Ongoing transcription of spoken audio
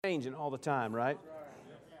Changing all the time, right?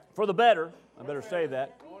 For the better. I better say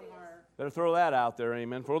that. Better throw that out there,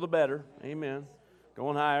 amen. For the better, amen.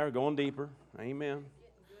 Going higher, going deeper, amen.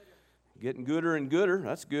 Getting gooder and gooder,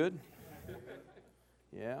 that's good.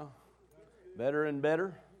 Yeah. Better and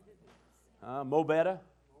better. Mo better.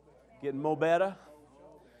 Getting mo better.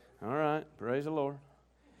 All right, praise the Lord.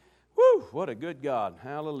 Woo, what a good God.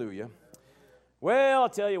 Hallelujah. Well, I'll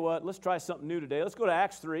tell you what, let's try something new today. Let's go to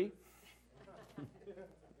Acts 3.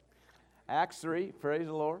 Acts 3, praise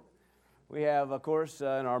the Lord. We have, of course, in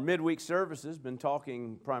our midweek services, been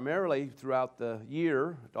talking primarily throughout the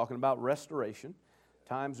year, talking about restoration,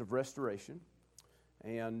 times of restoration.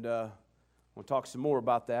 And we'll talk some more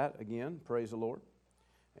about that again, praise the Lord.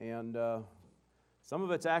 And some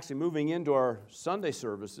of it's actually moving into our Sunday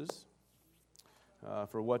services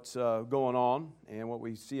for what's going on and what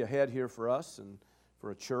we see ahead here for us and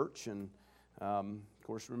for a church. And, of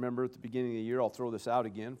course, remember at the beginning of the year, I'll throw this out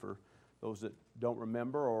again for those that don't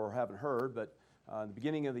remember or haven't heard, but at the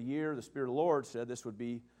beginning of the year, the Spirit of the Lord said this would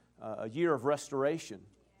be a year of restoration,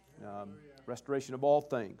 restoration of all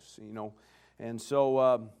things, And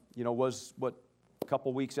so, was what a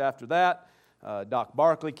couple weeks after that, Doc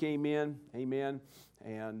Barkley came in, amen,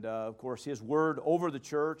 and of course his word over the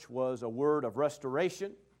church was a word of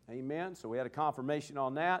restoration, amen. So we had a confirmation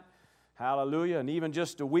on that, hallelujah. And even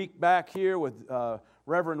just a week back here with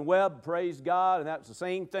Reverend Webb, praise God, and that's the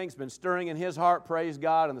same thing's been stirring in his heart, praise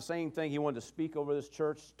God, and the same thing he wanted to speak over this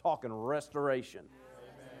church, talking restoration.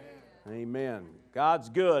 Amen. Amen. God's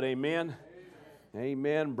good, amen.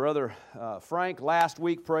 Amen. Brother Frank, last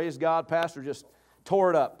week, praise God, pastor just tore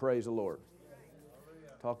it up, praise the Lord.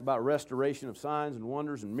 Talked about restoration of signs and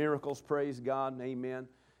wonders and miracles, praise God, amen.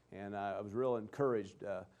 And I was real encouraged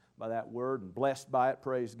by that word and blessed by it,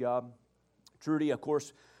 praise God. Trudy, of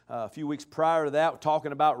course, a few weeks prior to that, we're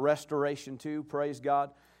talking about restoration too, praise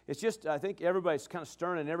God. It's just, I think everybody's kind of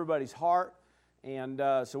stirring in everybody's heart, and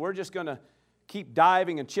so we're just going to keep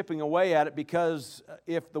diving and chipping away at it, because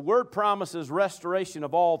if the Word promises restoration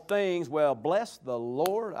of all things, well, bless the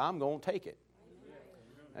Lord, I'm going to take it.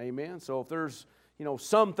 Amen. So if there's,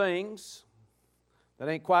 some things that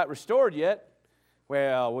ain't quite restored yet,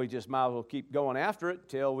 well, we just might as well keep going after it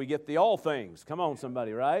till we get the all things. Come on,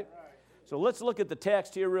 somebody, right? So let's look at the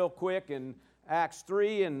text here real quick in Acts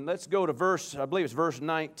 3, and let's go to I believe it's verse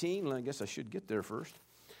 19. I guess I should get there first.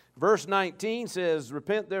 Verse 19 says,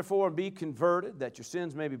 "Repent therefore and be converted, that your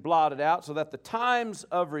sins may be blotted out, so that the times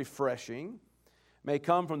of refreshing may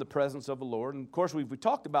come from the presence of the Lord." And of course, we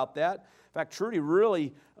talked about that. In fact, Trudy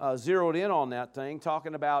really zeroed in on that thing,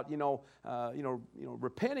 talking about,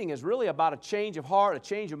 repenting is really about a change of heart, a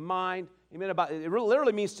change of mind. Amen. It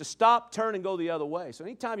literally means to stop, turn, and go the other way. So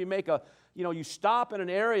anytime you make you stop in an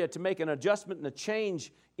area to make an adjustment and a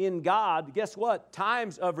change in God, guess what?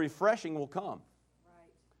 Times of refreshing will come.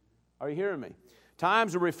 Right. Are you hearing me?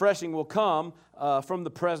 Times of refreshing will come from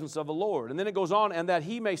the presence of the Lord. And then it goes on, "And that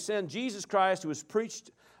He may send Jesus Christ, who was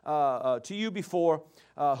preached to you before,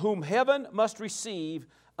 whom heaven must receive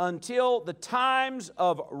until the times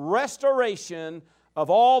of restoration of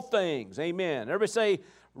all things." Amen. Everybody say,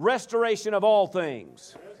 restoration of all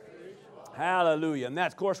things. Hallelujah. And that,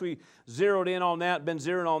 of course, we zeroed in on that, been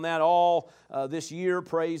zeroing on that all this year,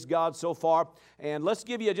 praise God, so far. And let's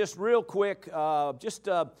give you just real quick,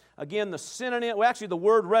 again, the synonym, well, actually the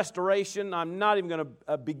word restoration. I'm not even going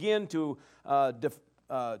to begin to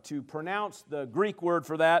pronounce the Greek word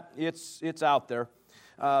for that. It's out there.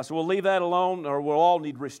 So we'll leave that alone, or we'll all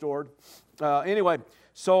need restored. Anyway,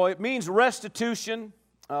 so it means restitution,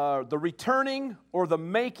 the returning or the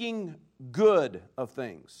making good of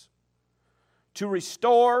things. To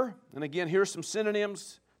restore, and again, here's some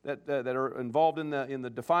synonyms that are involved in the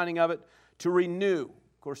defining of it. To renew.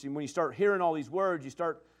 Of course, when you start hearing all these words, you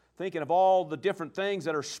start thinking of all the different things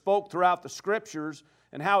that are spoke throughout the Scriptures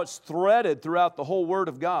and how it's threaded throughout the whole Word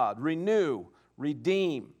of God. Renew,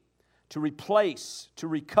 redeem, to replace, to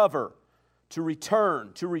recover, to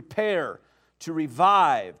return, to repair, to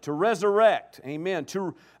revive, to resurrect, amen.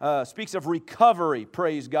 Speaks of recovery,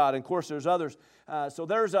 praise God. And of course, there's others. So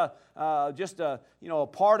there's a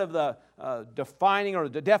part of the defining or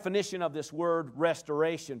the definition of this word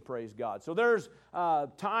restoration, praise God. So there's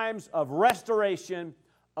times of restoration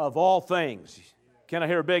of all things. Can I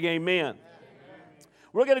hear a big amen? Amen.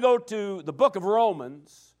 We're going to go to the book of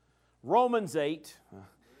Romans, Romans 8.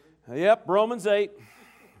 Yep, Romans 8.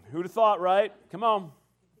 Who'd have thought, right? Come on.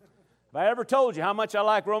 Have I ever told you how much I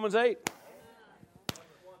like Romans 8?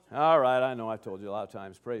 All right, I know I've told you a lot of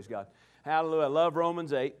times. Praise God. Hallelujah. I love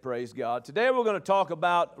Romans 8. Praise God. Today we're going to talk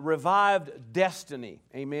about revived destiny.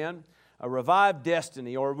 Amen. a revived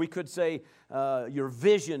destiny, or we could say your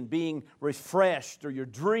vision being refreshed, or your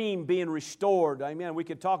dream being restored. Amen. We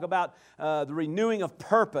could talk about the renewing of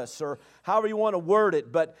purpose, or however you want to word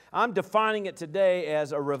it, but I'm defining it today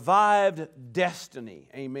as a revived destiny.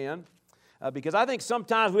 Amen. Because I think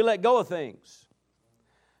sometimes we let go of things.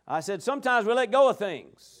 I said sometimes we let go of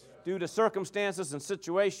things due to circumstances and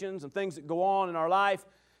situations and things that go on in our life.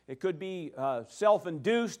 It could be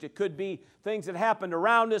self-induced. It could be things that happened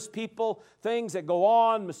around us, people, things that go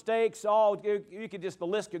on, mistakes. You could just, the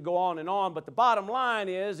list could go on and on. But the bottom line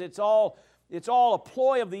is it's all a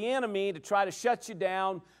ploy of the enemy to try to shut you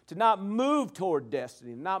down, to not move toward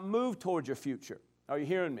destiny, not move toward your future. Are you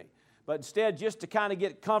hearing me? But instead just to kind of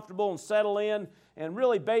get comfortable and settle in, and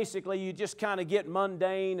really basically you just kind of get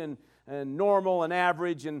mundane and normal and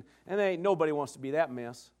average, and nobody wants to be that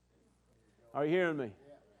mess. Are you hearing me?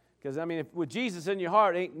 Because, I mean, with Jesus in your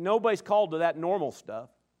heart, nobody's called to that normal stuff.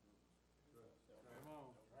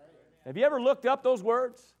 Have you ever looked up those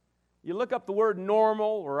words? You look up the word normal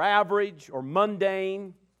or average or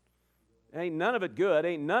mundane. Ain't none of it good.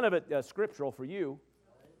 Ain't none of it scriptural for you.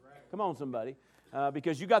 Come on, somebody.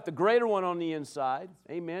 Because you got the greater one on the inside.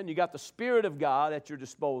 Amen. You got the Spirit of God at your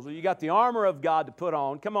disposal. You got the armor of God to put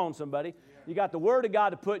on. Come on, somebody. You got the Word of God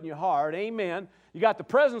to put in your heart. Amen. You got the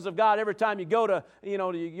presence of God every time you go to, you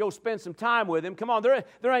go spend some time with Him. Come on,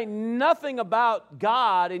 there ain't nothing about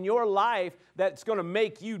God in your life that's going to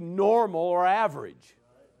make you normal or average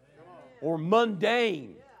or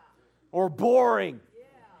mundane or boring.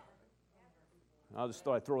 I just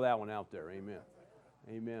thought I'd throw that one out there. Amen.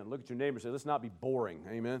 Amen. Look at your neighbor and say, let's not be boring.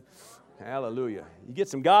 Amen. Hallelujah. You get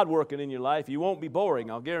some God working in your life, you won't be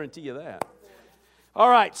boring. I'll guarantee you that. All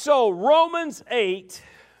right, so Romans 8.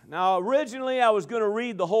 Now, originally I was going to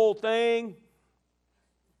read the whole thing,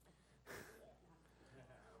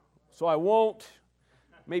 so I won't.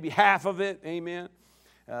 Maybe half of it, amen,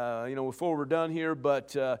 before we're done here.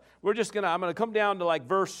 But I'm going to come down to like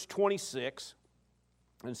verse 26.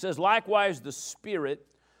 And it says, likewise the Spirit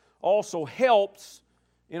also helps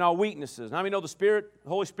in our weaknesses. Now we know the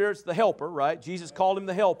Holy Spirit's the helper, right? Jesus called Him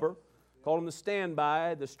the helper. Called Him the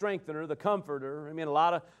standby, the strengthener, the comforter. Amen. A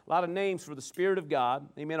lot of names for the Spirit of God.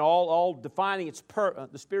 Amen. All defining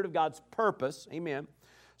the Spirit of God's purpose. Amen.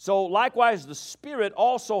 So likewise, the Spirit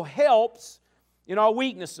also helps in our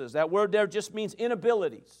weaknesses. That word there just means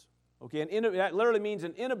inabilities. Okay, that literally means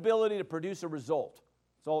an inability to produce a result.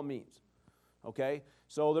 That's all it means. Okay.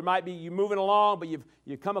 So there might be you moving along, but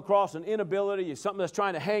you come across an inability, something that's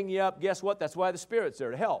trying to hang you up. Guess what? That's why the Spirit's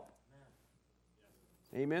there to help.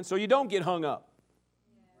 Amen. So you don't get hung up.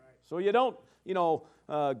 So you don't,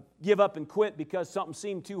 give up and quit because something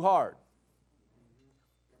seemed too hard.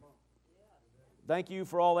 Thank you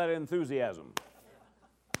for all that enthusiasm.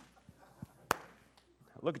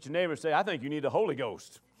 Look at your neighbor and say, I think you need the Holy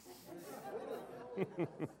Ghost.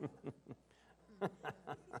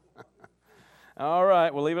 All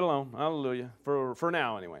right, we'll leave it alone. Hallelujah. For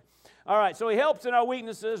now, anyway. All right, so He helps in our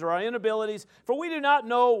weaknesses or our inabilities. For we do not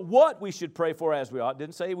know what we should pray for as we ought.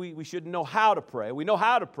 Didn't say we shouldn't know how to pray. We know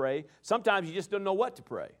how to pray. Sometimes you just don't know what to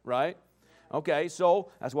pray, right? Okay, so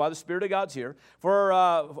that's why the Spirit of God's here. For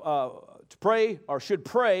to pray, or should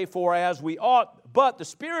pray for as we ought. But the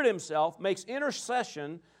Spirit Himself makes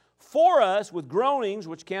intercession for us with groanings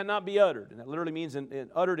which cannot be uttered. And that literally means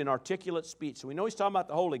uttered in articulate speech. So we know He's talking about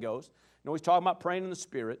the Holy Ghost. We know He's talking about praying in the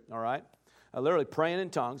Spirit, all right? Literally praying in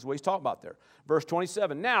tongues, what He's talking about there. Verse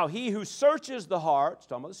 27, now He who searches the heart, it's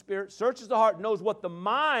talking about the Spirit, searches the heart, knows what the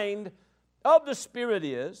mind of the Spirit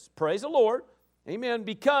is. Praise the Lord. Amen.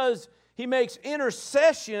 Because He makes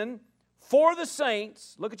intercession for the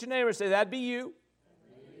saints. Look at your neighbor and say, that'd be you.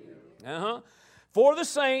 For the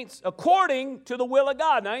saints, according to the will of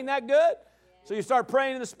God. Now, ain't that good? Yeah. So you start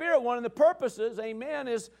praying in the Spirit. One of the purposes, amen,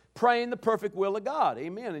 is praying the perfect will of God.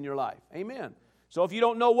 Amen, in your life. Amen. So if you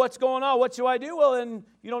don't know what's going on, what should I do? Well, then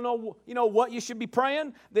you don't know, what you should be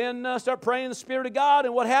praying. Then start praying in the Spirit of God.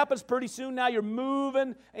 And what happens pretty soon now, you're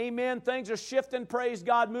moving. Amen. Things are shifting. Praise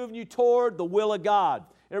God, moving you toward the will of God.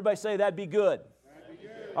 Everybody say, that'd be good. That'd be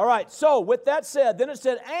good. All right. So with that said, then it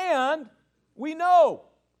said, and we know.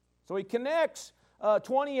 So He connects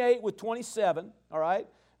 28 with 27. All right.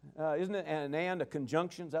 Isn't it and a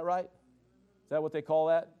conjunction? Is that right? Is that what they call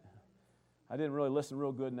that? I didn't really listen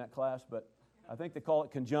real good in that class, but I think they call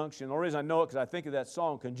it conjunction. The only reason I know it because I think of that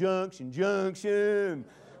song, Conjunction, Junction,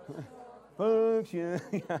 Function.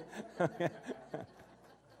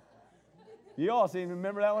 You all seem to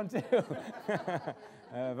remember that one too.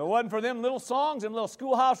 If it wasn't for them little songs and little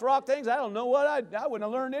schoolhouse rock things, I don't know what I wouldn't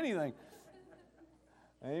have learned anything.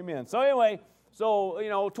 Amen. So anyway,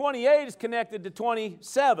 So, 28 is connected to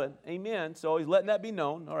 27. Amen. So he's letting that be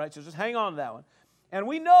known. All right, so just hang on to that one. And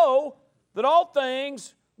we know that all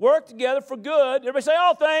things work together for good. Everybody say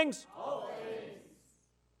all things. All things.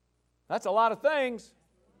 That's a lot of things.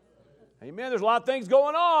 Amen. There's a lot of things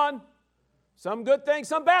going on. Some good things,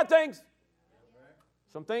 some bad things.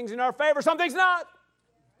 Some things in our favor, some things not.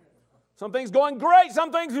 Some things going great,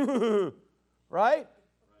 some things, right?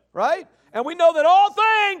 Right? And we know that all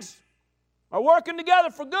things are working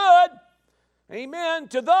together for good. Amen.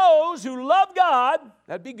 To those who love God,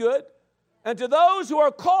 that'd be good. And to those who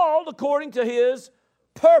are called according to His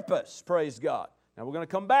purpose. Praise God. Now we're going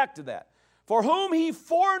to come back to that. For whom He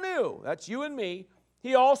foreknew, that's you and me,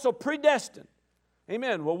 He also predestined.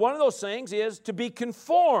 Amen. Well, one of those things is to be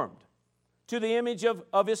conformed to the image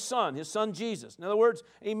of His Son Jesus. In other words,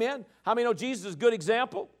 amen. How many know Jesus is a good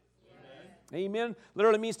example? Amen. Amen.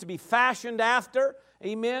 Literally means to be fashioned after.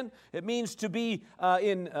 Amen. It means to be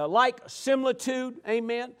in like similitude.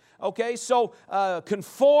 Amen. Okay, so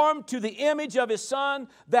conform to the image of His Son,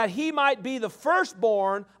 that He might be the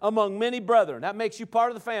firstborn among many brethren. That makes you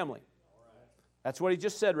part of the family. That's what He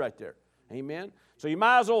just said right there. Amen. So you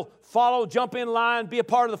might as well follow, jump in line, be a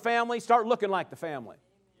part of the family, start looking like the family.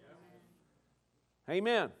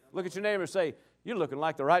 Amen. Look at your neighbor and say, you're looking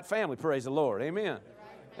like the right family. Praise the Lord. Amen.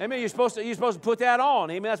 Amen. You're supposed to put that on.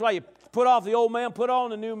 Amen. That's why you put off the old man, put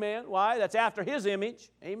on the new man. Why? That's after His image.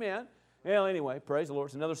 Amen. Well, anyway, praise the Lord.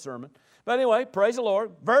 It's another sermon. But anyway, praise the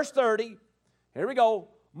Lord. Verse 30. Here we go.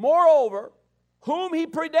 Moreover, whom He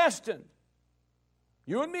predestined.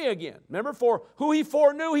 You and me again. Remember, for who He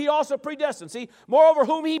foreknew, He also predestined. See, moreover,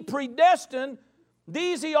 whom He predestined,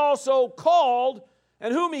 these He also called.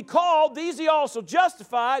 And whom He called, these He also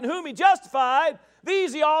justified. And whom He justified,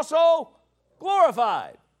 these He also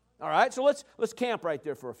glorified. All right, so let's camp right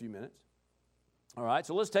there for a few minutes. All right,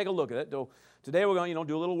 so let's take a look at it. Today we're going to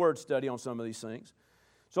do a little word study on some of these things.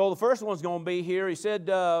 So the first one's going to be here. He said,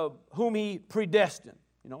 whom He predestined.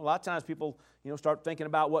 A lot of times people, start thinking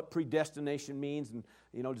about what predestination means. And,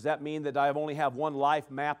 does that mean that I only have one life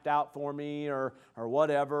mapped out for me or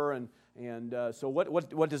whatever? And so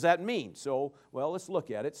what does that mean? So, well, let's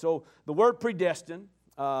look at it. So the word predestined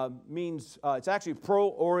means, it's actually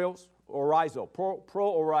pro-orizo,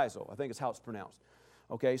 I think is how it's pronounced.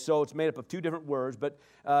 Okay, so it's made up of two different words, but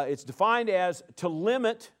it's defined as to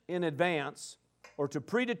limit in advance or to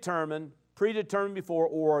predetermine before,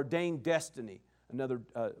 or ordain destiny. Another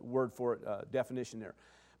word for it, definition there.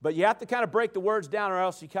 But you have to kind of break the words down, or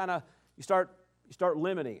else you start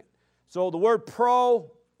limiting it. So the word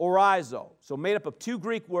pro-orizo, so made up of two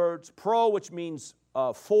Greek words, pro, which means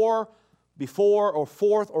for, before, or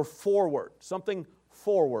forth, or forward, something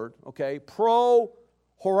forward. Okay,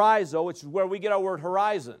 pro-horizo, which is where we get our word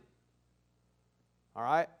horizon. All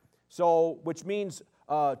right, so which means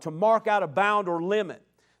to mark out a bound or limit.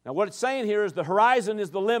 Now, what it's saying here is the horizon is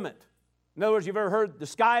the limit. In other words, you've ever heard the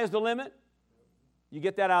sky is the limit? You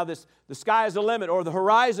get that out of this. The sky is the limit, or the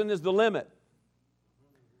horizon is the limit.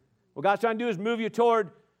 What God's trying to do is move you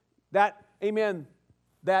toward that, amen,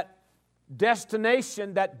 that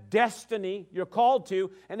destination, that destiny you're called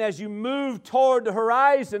to. And as you move toward the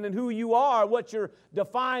horizon and who you are, what you're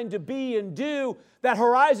defined to be and do, that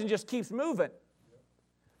horizon just keeps moving.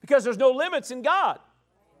 Because there's no limits in God.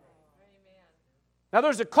 Now,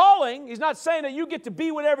 there's a calling. He's not saying that you get to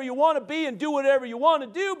be whatever you want to be and do whatever you want to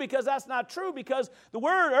do, because that's not true. Because the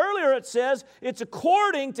word earlier, it says it's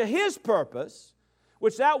according to His purpose,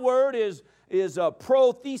 which that word is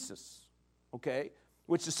prothesis, okay?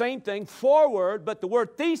 Which is the same thing, forward, but the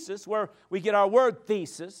word thesis, where we get our word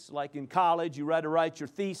thesis, like in college, you had to write your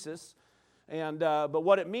thesis. And but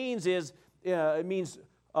what it means is, it means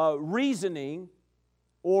reasoning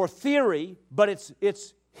or theory, but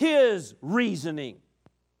it's His reasoning.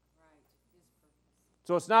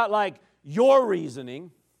 So it's not like your reasoning,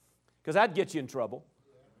 because that'd get you in trouble.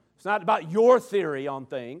 It's not about your theory on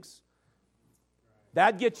things.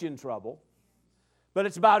 That'd get you in trouble. But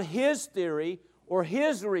it's about His theory or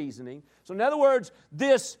His reasoning. So in other words,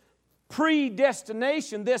 this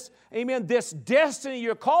predestination, this destiny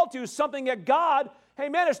you're called to is something that God,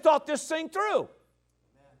 has thought this thing through.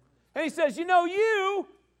 And He says,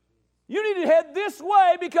 you need to head this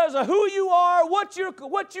way because of who you are, what you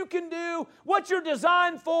can do, what you're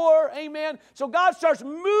designed for. Amen. So God starts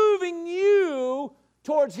moving you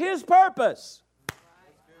towards His purpose.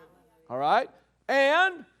 All right?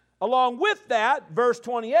 And along with that, verse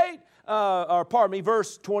 29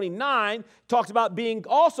 talks about being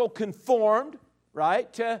also conformed,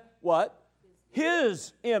 right, to what?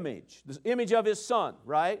 His image, the image of His Son,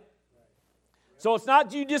 right? So it's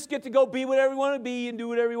not you just get to go be whatever you want to be and do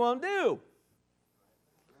whatever you want to do.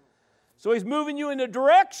 So He's moving you in a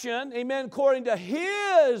direction, amen, according to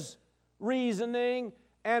His reasoning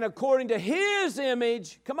and according to His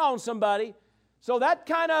image. Come on, somebody. So that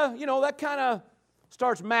kind of,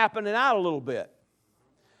 starts mapping it out a little bit.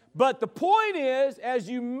 But the point is, as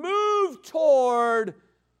you move toward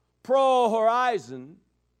pro-horizon,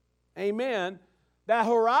 amen, that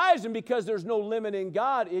horizon, because there's no limit in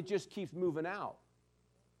God, it just keeps moving out.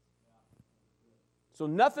 So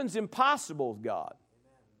nothing's impossible with God.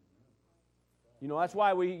 You know, that's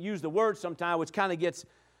why we use the word sometimes, which kind of gets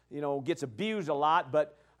abused a lot,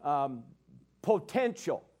 but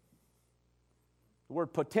potential. The word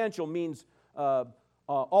potential means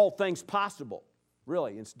all things possible.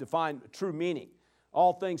 Really, it's defined true meaning.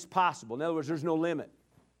 All things possible. In other words, there's no limit.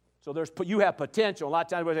 So you have potential. A lot of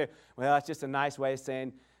times we say, well, that's just a nice way of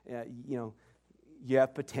saying, you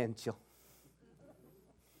have potential.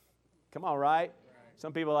 Come on, right?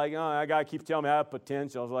 Some people are like, oh, that guy keeps telling me I have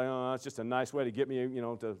potential. I was like, oh, that's just a nice way to get me,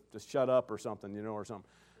 to shut up or something, or something.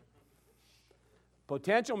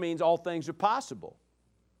 Potential means all things are possible.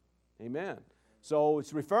 Amen. So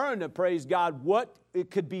it's referring to, praise God, what it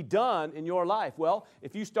could be done in your life. Well,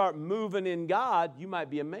 if you start moving in God, you might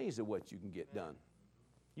be amazed at what you can get done.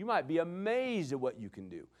 You might be amazed at what you can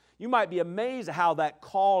do. You might be amazed at how that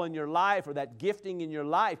call in your life or that gifting in your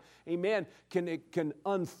life, amen, can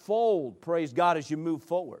unfold, praise God, as you move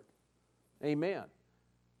forward. Amen.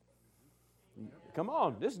 Come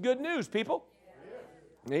on, this is good news, people.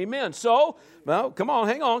 Amen. So, well, come on,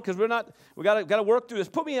 hang on, because we got to work through this.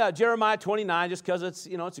 Put me Jeremiah 29, just because it's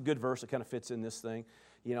a good verse. It kind of fits in this thing.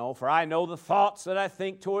 For I know the thoughts that I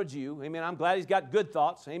think towards you. Amen. I'm glad He's got good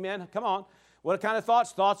thoughts. Amen. Come on. What kind of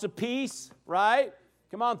thoughts? Thoughts of peace, right?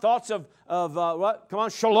 Come on, thoughts of what? Come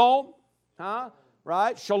on, shalom, huh?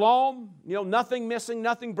 Right? Shalom. Nothing missing,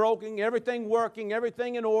 nothing broken, everything working,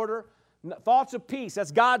 everything in order. Thoughts of peace.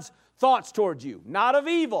 That's God's thoughts towards you, not of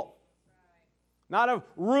evil. Not of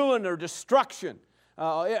ruin or destruction.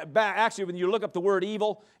 Actually, when you look up the word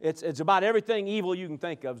evil, it's about everything evil you can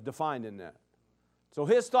think of is defined in that. So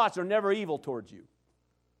His thoughts are never evil towards you.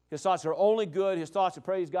 His thoughts are only good. His thoughts of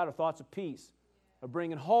praise God are thoughts of peace, of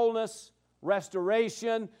bringing wholeness,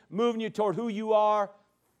 restoration, moving you toward who you are.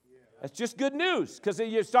 That's just good news, because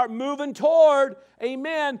you start moving toward,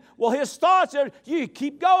 amen. Well, His thoughts are, you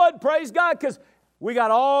keep going, praise God, because we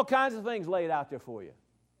got all kinds of things laid out there for you.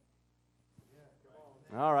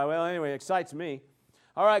 All right, well, anyway, it excites me.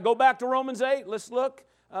 All right, go back to Romans 8. Let's look.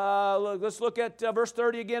 Let's look at verse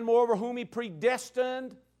 30 again. Moreover, whom He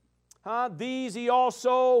predestined, these He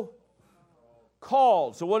also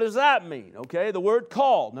called. So what does that mean? Okay, the word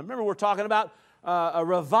called. Now remember, we're talking about a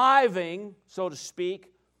reviving, so to speak,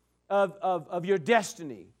 of your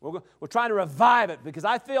destiny. We're trying to revive it, because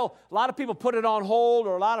I feel a lot of people put it on hold,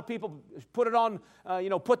 or a lot of people put it on,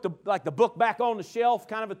 put the book back on the shelf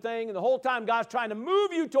kind of a thing. And the whole time God's trying to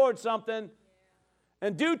move you towards something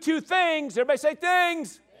and do two things. Everybody say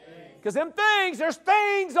things. Because them things, there's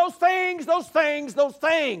things, those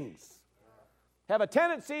things have a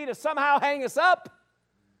tendency to somehow hang us up.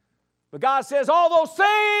 But God says all those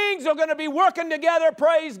things are going to be working together,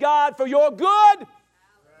 praise God, for your good.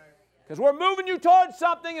 Because we're moving you towards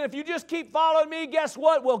something, and if you just keep following me, guess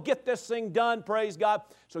what? We'll get this thing done, praise God.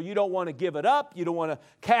 So you don't want to give it up. You don't want to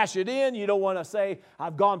cash it in. You don't want to say,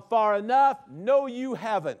 I've gone far enough. No, you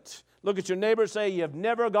haven't. Look at your neighbor and say, you have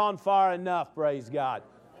never gone far enough, praise God.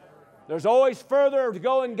 There's always further to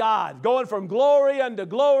go in God, going from glory unto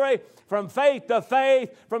glory, from faith to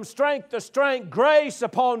faith, from strength to strength, grace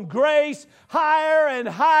upon grace, higher and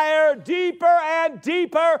higher, deeper and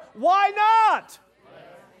deeper. Why not?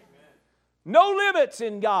 No limits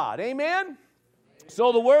in God. Amen?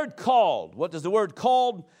 So the word called. What does the word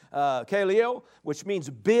called? Kaleo, which means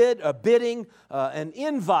bid, a bidding, an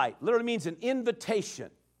invite. Literally means an invitation.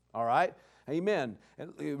 All right? Amen.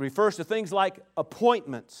 It refers to things like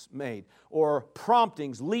appointments made or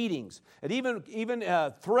promptings, leadings. And even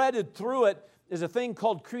threaded through it is a thing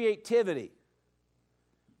called creativity.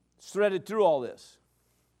 It's threaded through all this.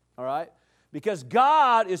 All right? Because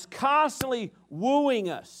God is constantly wooing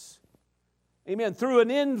us. Amen. Through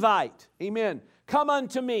an invite. Amen. Come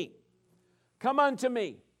unto me. Come unto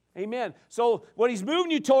me. Amen. So what He's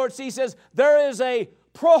moving you towards, He says, there is a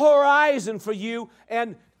pro-horizon for you,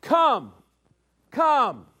 and come.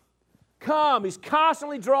 Come. Come. He's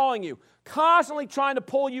constantly drawing you, constantly trying to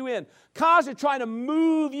pull you in, constantly trying to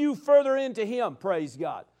move you further into Him, praise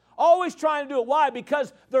God. Always trying to do it. Why?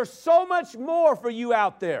 Because there's so much more for you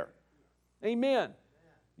out there. Amen.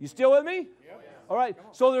 You still with me? Yep. All right,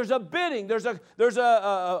 so there's a bidding, there's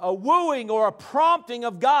a wooing or a prompting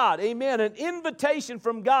of God, amen, an invitation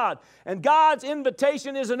from God. And God's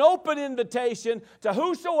invitation is an open invitation to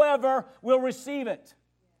whosoever will receive it.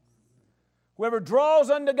 Whoever draws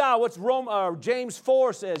unto God, what's James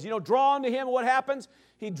 4 says, draw unto Him, what happens?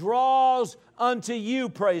 He draws unto you,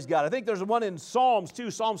 praise God. I think there's one in Psalms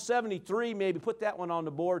too, Psalm 73 maybe, put that one on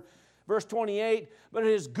the board. Verse 28, but it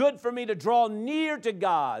is good for me to draw near to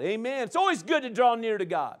God. Amen. It's always good to draw near to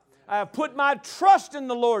God. I have put my trust in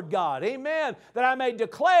the Lord God. Amen. That I may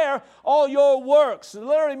declare all your works. It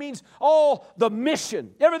literally means all the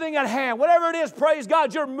mission, everything at hand. Whatever it is, praise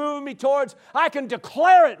God, you're moving me towards. I can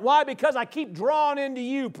declare it. Why? Because I keep drawing into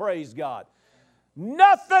you, praise God.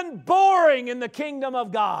 Nothing boring in the kingdom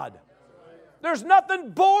of God. There's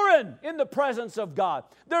nothing boring in the presence of God.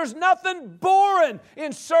 There's nothing boring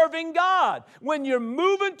in serving God. When you're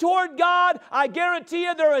moving toward God, I guarantee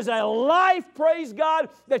you there is a life, praise God,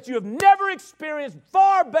 that you have never experienced,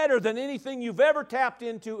 far better than anything you've ever tapped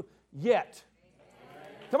into yet.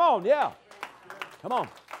 Come on, yeah. Come on.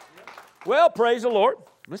 Well, praise the Lord.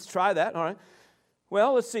 Let's try that, all right.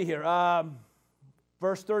 Well, let's see here.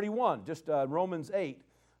 Verse 31, just Romans 8.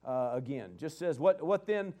 Again, just says, what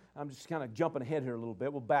then, I'm just kind of jumping ahead here a little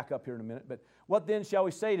bit, we'll back up here in a minute, but what then shall we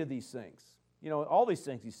say to these things? All these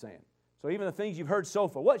things he's saying. So even the things you've heard so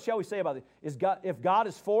far, what shall we say about it? If God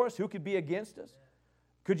is for us, who could be against us?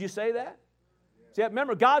 Could you say that? See,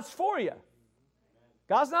 remember, God's for you.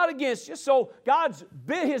 God's not against you, so God's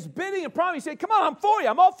His bidding and promise, He said, come on, I'm for you,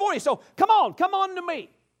 I'm all for you, so come on to me.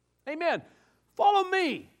 Amen. Follow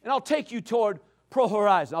me, and I'll take you toward Pro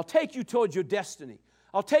Horizon. I'll take you towards your destiny.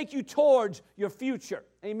 I'll take you towards your future.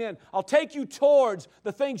 Amen. I'll take you towards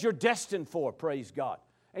the things you're destined for. Praise God.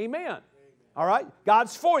 Amen. All right?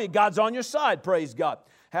 God's for you. God's on your side. Praise God.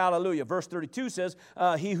 Hallelujah. Verse 32 says,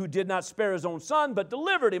 He who did not spare His own Son, but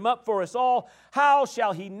delivered Him up for us all, how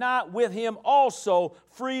shall He not with Him also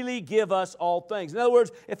freely give us all things? In other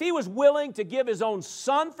words, if He was willing to give His own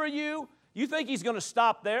Son for you, you think He's going to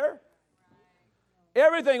stop there?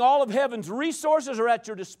 Everything, all of heaven's resources are at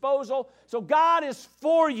your disposal. So God is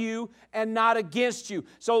for you and not against you.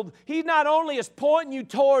 So He not only is pointing you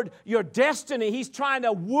toward your destiny, He's trying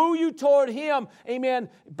to woo you toward Him. Amen.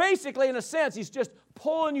 Basically, in a sense, He's just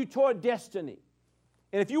pulling you toward destiny.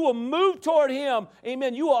 And if you will move toward Him,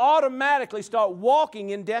 amen, you will automatically start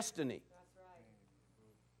walking in destiny.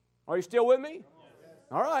 Are you still with me?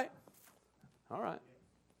 All right. All right.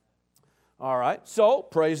 All right. So,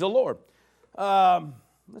 praise the Lord.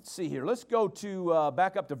 Let's see here. Let's go to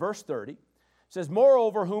back up to verse 30. It says,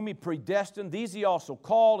 moreover, whom He predestined, these He also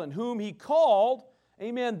called, and whom He called,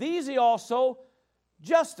 amen, these He also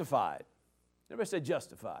justified. Everybody say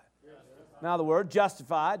justified. Now the word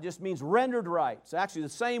justified just means rendered right. It's actually the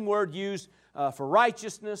same word used for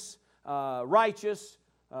righteousness, righteous,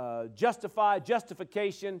 justified,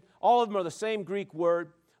 justification. All of them are the same Greek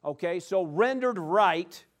word. Okay, so rendered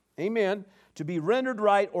right, amen. To be rendered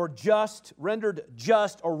right or just,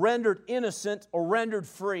 or rendered innocent, or rendered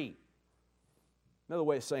free. Another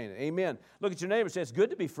way of saying it. Amen. Look at your neighbor and say, it's good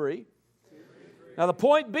to be free. Now the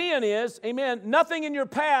point being is, amen, nothing in your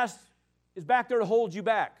past is back there to hold you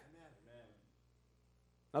back.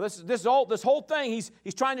 Now this whole thing,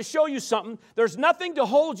 he's trying to show you something. There's nothing to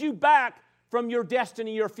hold you back from your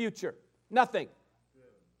destiny, your future. Nothing.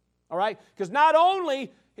 All right? Because not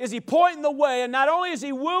only is He pointing the way, and not only is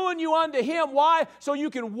He wooing you unto Him, why? So you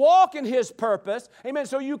can walk in His purpose, amen,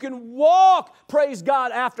 so you can walk, praise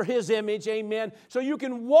God, after His image, amen, so you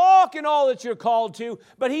can walk in all that you're called to,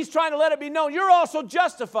 but He's trying to let it be known, you're also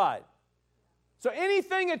justified. So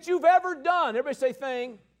anything that you've ever done, everybody say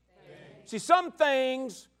thing. See, some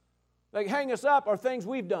things that hang us up are things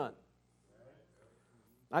we've done.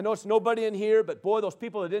 I know it's nobody in here, but boy, those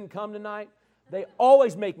people that didn't come tonight, they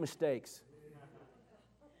always make mistakes.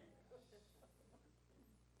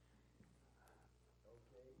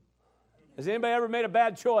 Has anybody ever made a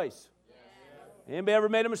bad choice? Yes. Anybody ever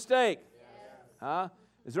made a mistake? Yes. Huh?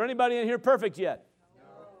 Is there anybody in here perfect yet?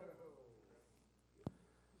 No.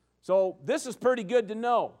 So this is pretty good to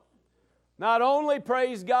know. Not only,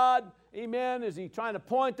 praise God, amen, is He trying to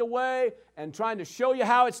point the way and trying to show you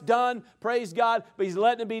how it's done, praise God, but He's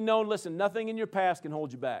letting it be known, listen, nothing in your past can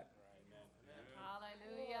hold you back.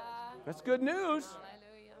 Hallelujah. That's good news.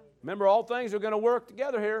 Hallelujah. Remember, all things are going to work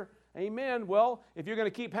together here. Amen. Well, if you're going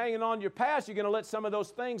to keep hanging on to your past, you're going to let some of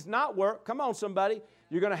those things not work. Come on, somebody.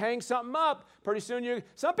 You're going to hang something up. Pretty soon,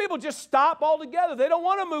 some people just stop altogether. They don't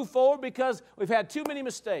want to move forward because we've had too many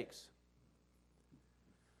mistakes.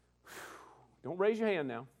 Don't raise your hand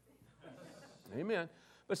now. Amen.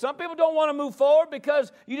 But some people don't want to move forward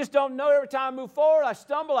because you just don't know. Every time I move forward, I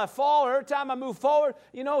stumble, I fall. Or every time I move forward,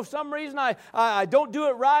 for some reason I don't do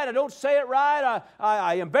it right. I don't say it right.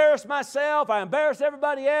 I embarrass myself. I embarrass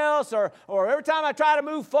everybody else. Or every time I try to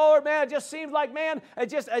move forward, man, it just seems like, man, it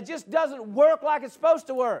just doesn't work like it's supposed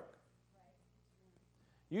to work.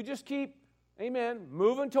 You just keep, amen,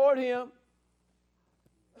 moving toward Him.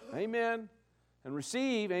 Amen. And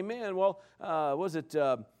receive, amen. Well, was it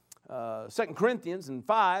 2 Corinthians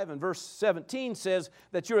 5 and verse 17 says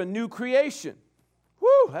that you're a new creation.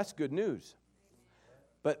 Woo, that's good news.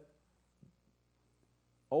 But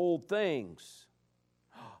old things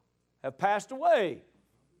have passed away.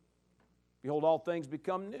 Behold, all things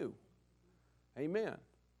become new. Amen.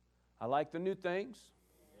 I like the new things.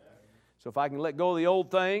 So if I can let go of the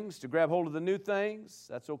old things to grab hold of the new things,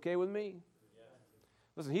 that's okay with me.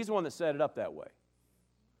 Listen, He's the one that set it up that way.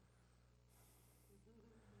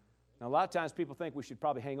 Now, a lot of times people think we should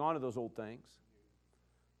probably hang on to those old things.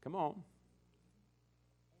 Come on.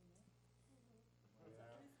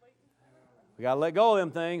 We got to let go of them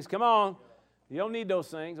things. Come on. You don't need those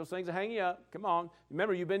things. Those things will hang you up. Come on.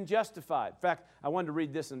 Remember, you've been justified. In fact, I wanted to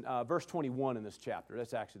read this in verse 21 in this chapter.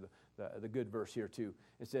 That's actually the good verse here, too.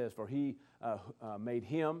 It says, for He made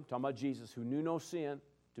Him, talking about Jesus, who knew no sin,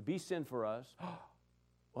 to be sin for us.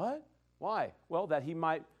 What? Why? Well, that He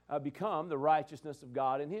might become the righteousness of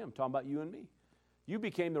God in Him. Talking about you and me. You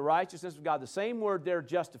became the righteousness of God. The same word there,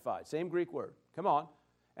 justified. Same Greek word. Come on.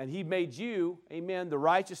 And He made you, amen, the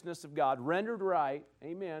righteousness of God, rendered right.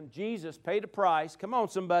 Amen. Jesus paid a price. Come on,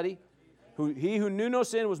 somebody. He who knew no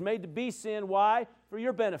sin was made to be sin. Why? For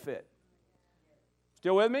your benefit.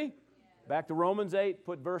 Still with me? Back to Romans 8.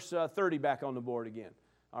 Put verse 30 back on the board again.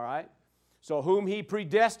 All right. So whom He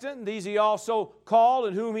predestined, these He also called,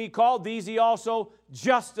 and whom He called, these He also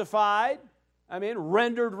justified.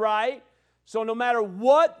 Rendered right. So no matter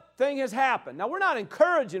what thing has happened. Now, we're not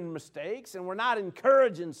encouraging mistakes, and we're not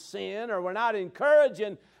encouraging sin, or we're not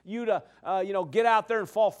encouraging you to, get out there and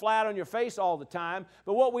fall flat on your face all the time.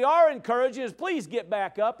 But what we are encouraging is please get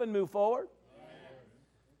back up and move forward. Amen.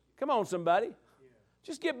 Come on, somebody.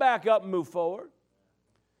 Just get back up and move forward.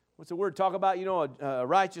 What's the word talk about? A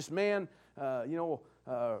righteous man,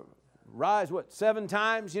 rise, 7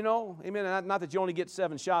 times, Amen. Not that you only get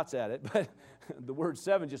 7 shots at it, but the word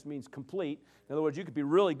 7 just means complete. In other words, you could be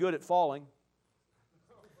really good at falling.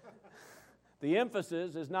 The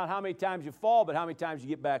emphasis is not how many times you fall, but how many times you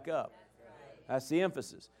get back up. That's the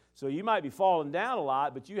emphasis. So you might be falling down a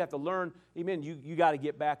lot, but you have to learn, amen, you got to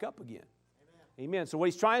get back up again. Amen. So what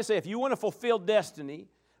He's trying to say, if you want to fulfill destiny,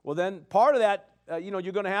 well then part of that, you're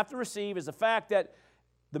going to have to receive is the fact that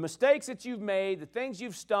the mistakes that you've made, the things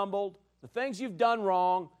you've stumbled, the things you've done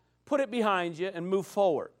wrong, put it behind you and move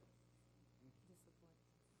forward.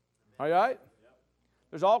 All right?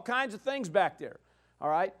 There's all kinds of things back there. All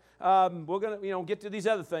right? We're going to get to these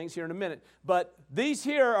other things here in a minute. But these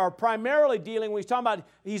here are primarily dealing, when He's talking about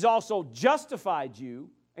He's also justified you.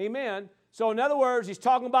 Amen. So in other words, He's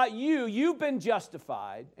talking about you. You've been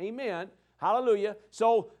justified. Amen. Hallelujah.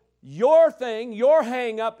 So your thing, your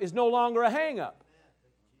hang-up is no longer a hang-up.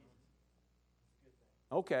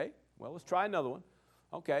 Okay. Well, let's try another one.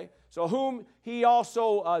 Okay. So whom He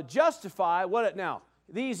also justified, what now?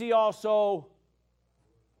 These He also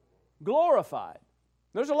glorified.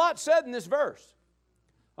 There's a lot said in this verse.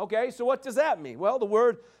 Okay, so what does that mean? Well, the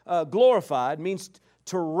word glorified means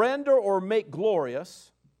to render or make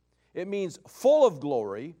glorious. It means full of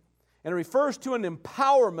glory, and it refers to an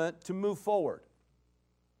empowerment to move forward.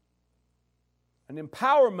 An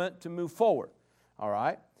empowerment to move forward. All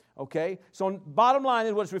right? Okay, so bottom line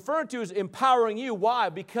is what it's referring to is empowering you. Why?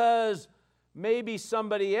 Because maybe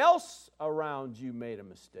somebody else around you made a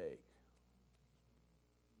mistake.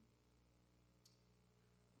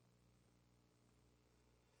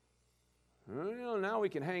 Now we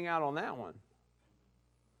can hang out on that one.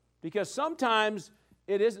 Because sometimes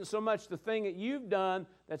it isn't so much the thing that you've done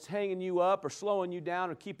that's hanging you up or slowing you down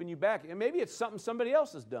or keeping you back. And maybe it's something somebody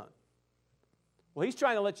else has done. Well, He's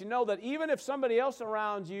trying to let you know that even if somebody else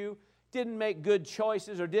around you didn't make good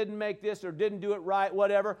choices or didn't make this or didn't do it right,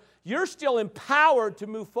 whatever, you're still empowered to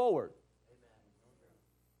move forward.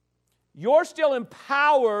 You're still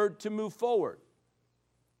empowered to move forward.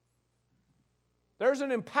 There's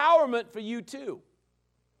an empowerment for you too.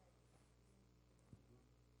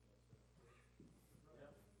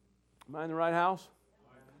 Am I in the right house?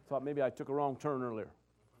 Thought maybe I took a wrong turn earlier.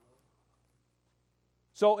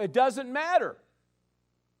 So it doesn't matter.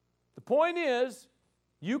 The point is,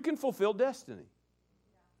 you can fulfill destiny.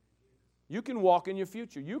 You can walk in your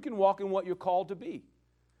future. You can walk in what you're called to be.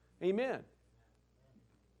 Amen.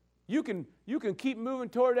 You can keep moving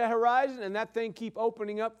toward that horizon and that thing keep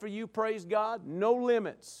opening up for you, praise God. No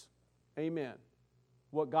limits. Amen.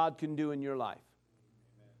 What God can do in your life.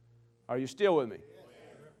 Are you still with me?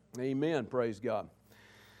 Amen. Praise God.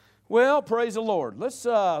 Well, praise the Lord. Let's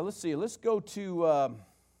see. Let's go to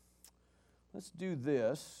let's do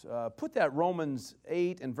this. Put that Romans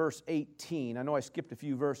 8 and verse 18. I know I skipped a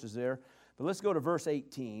few verses there, but let's go to verse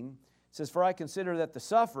 18. It says, "For I consider that the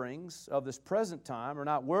sufferings of this present time are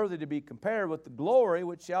not worthy to be compared with the glory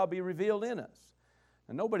which shall be revealed in us."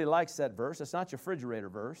 And nobody likes that verse. It's not your refrigerator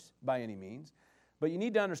verse by any means. But you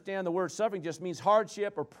need to understand the word suffering just means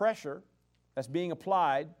hardship or pressure that's being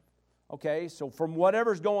applied. Okay, so from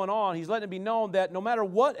whatever's going on, he's letting it be known that no matter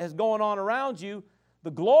what is going on around you,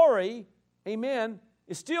 the glory, amen,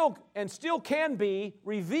 is still can be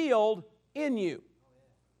revealed in you.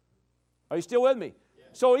 Are you still with me?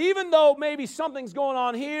 So even though maybe something's going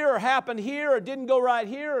on here or happened here or didn't go right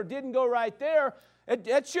here or didn't go right there,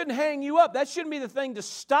 that shouldn't hang you up. That shouldn't be the thing to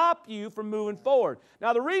stop you from moving forward.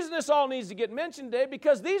 Now the reason this all needs to get mentioned today,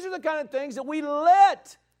 because these are the kind of things that we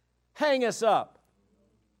let hang us up.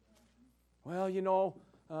 Well,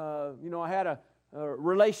 I had a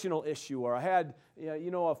relational issue, or I had,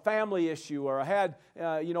 a family issue, or I had,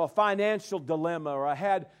 a financial dilemma, or I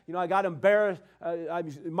had, I got embarrassed,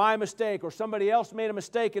 my mistake, or somebody else made a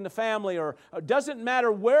mistake in the family, or it doesn't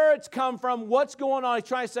matter where it's come from, what's going on. He's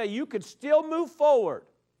trying to say you can still move forward.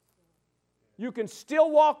 You can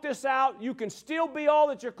still walk this out. You can still be all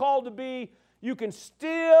that you're called to be. You can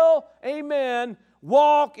still, amen,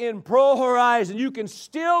 walk in Pro Horizon. You can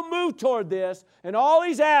still move toward this, and all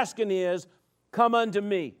he's asking is, come unto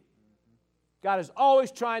me. God is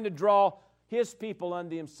always trying to draw his people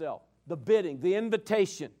unto himself. The bidding, the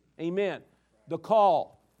invitation, amen, the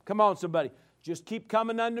call. Come on, somebody. Just keep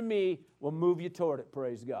coming unto me. We'll move you toward it,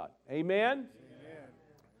 praise God. Amen?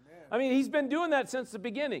 Amen. I mean, he's been doing that since the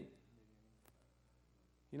beginning.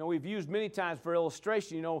 We've used many times for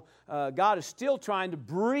illustration, God is still trying to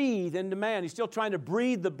breathe into man. He's still trying to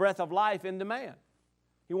breathe the breath of life into man.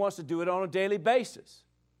 He wants to do it on a daily basis.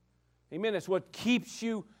 Amen. It's what keeps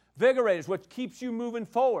you vigorated. It's what keeps you moving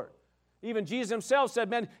forward. Even Jesus himself said,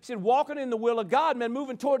 man, he said, walking in the will of God, man,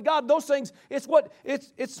 moving toward God, those things,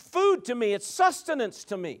 it's food to me. It's sustenance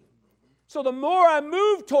to me. So the more I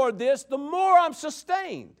move toward this, the more I'm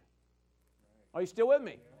sustained. Are you still with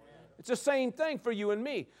me? It's the same thing for you and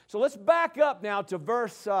me. So let's back up now to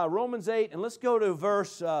verse Romans 8, and let's go to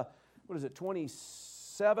verse,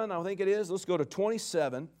 27, I think it is. Let's go to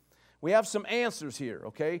 27. We have some answers here,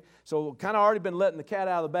 okay? So kind of already been letting the cat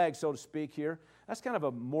out of the bag, so to speak, here. That's kind of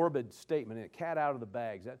a morbid statement, isn't it? Cat out of the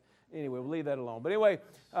bags. Anyway, we'll leave that alone. But anyway,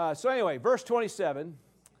 verse 27.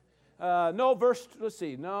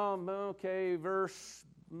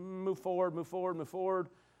 Move forward.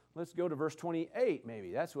 Let's go to verse 28,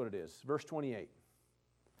 maybe. That's what it is. Verse 28.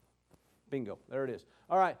 Bingo. There it is.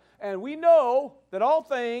 All right. And we know that all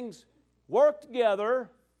things work together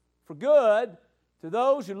for good to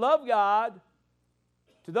those who love God,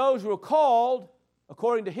 to those who are called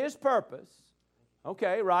according to his purpose.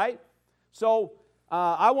 Okay, right? So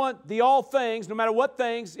I want the all things, no matter what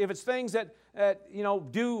things, if it's things that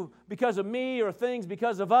do because of me or things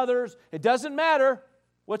because of others, it doesn't matter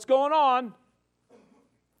what's going on.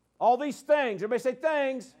 All these things, everybody say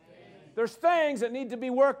things. There's things that need to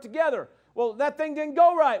be worked together. Well, that thing didn't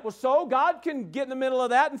go right. Well, so God can get in the middle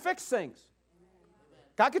of that and fix things.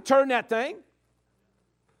 God could turn that thing.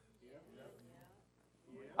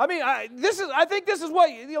 I mean, I think this is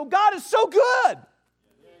what, God is so good.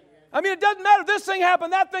 I mean, it doesn't matter if this thing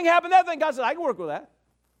happened, that thing happened, that thing. God said, I can work with that.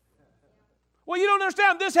 Well, you don't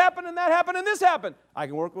understand. This happened and that happened and this happened. I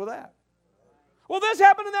can work with that. Well, this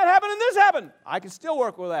happened and that happened and this happened. I can still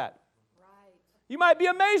work with that. Right. You might be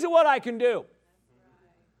amazed at what I can do.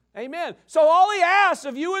 Right. Amen. So all he asks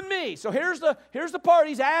of you and me, so here's the part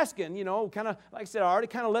he's asking, kind of, like I said, I already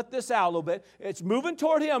kind of let this out a little bit. It's moving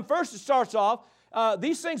toward him. First it starts off,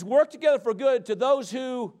 these things work together for good to those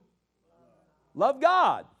who love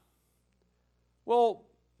God. Well,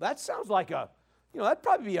 that sounds like that'd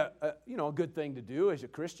probably be a good thing to do as a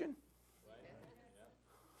Christian.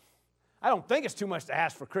 I don't think it's too much to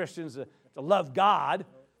ask for Christians to love God.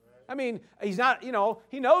 I mean, he's not,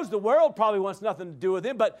 he knows the world probably wants nothing to do with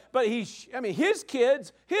him, but his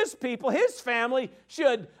kids, his people, his family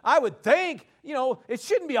should, I would think, it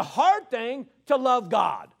shouldn't be a hard thing to love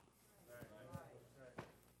God.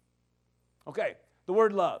 Okay, the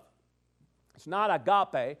word love. It's not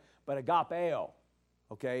agape, but agapeo,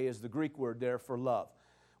 okay, is the Greek word there for love,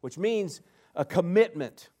 which means a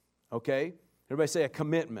commitment, okay? Everybody say a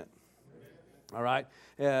commitment. All right?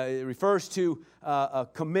 It refers to a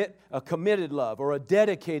committed love or a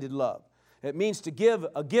dedicated love. It means to give,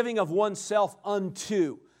 a giving of oneself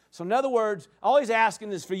unto. So in other words, all he's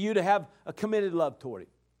asking is for you to have a committed love toward him.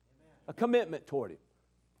 A commitment toward him.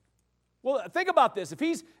 Well, think about this.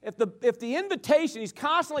 If the invitation, he's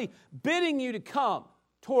constantly bidding you to come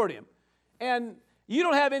toward him, and you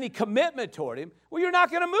don't have any commitment toward him, well, you're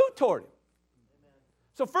not going to move toward him.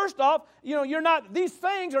 So first off, these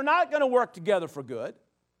things are not going to work together for good.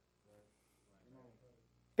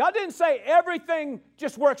 God didn't say everything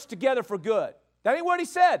just works together for good. That ain't what he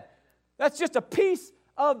said. That's just a piece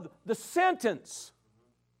of the sentence.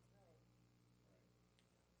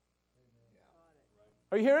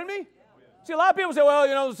 Are you hearing me? See, a lot of people say,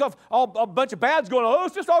 well, stuff, a bunch of bad's going on. Oh,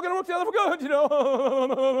 it's just all going to work together for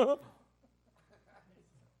good,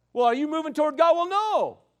 Well, are you moving toward God? Well,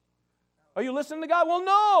 no. Are you listening to God? Well,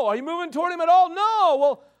 no. Are you moving toward him at all? No.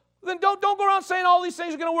 Well, then don't go around saying all these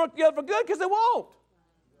things are going to work together for good, because they won't.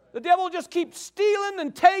 The devil will just keep stealing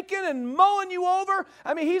and taking and mowing you over.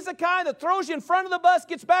 I mean, he's the kind that throws you in front of the bus,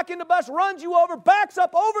 gets back in the bus, runs you over, backs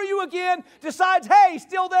up over you again, decides, hey, he's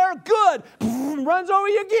still there, good, runs over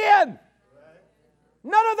you again.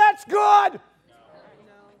 None of that's good.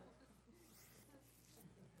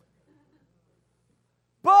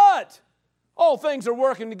 But all things are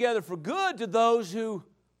working together for good to those who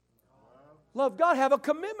love God, have a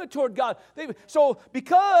commitment toward God. So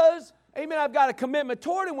because, amen, I've got a commitment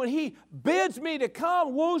toward him, when he bids me to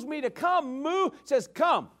come, woos me to come, says,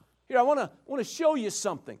 come. Here, I want to show you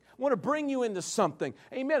something. I want to bring you into something.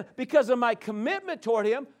 Amen. Because of my commitment toward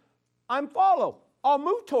him, I'll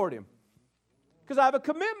move toward him. Because I have a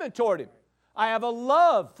commitment toward him. I have a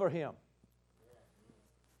love for him.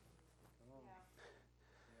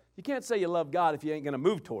 You can't say you love God if you ain't going to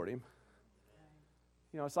move toward him.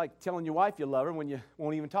 It's like telling your wife you love her when you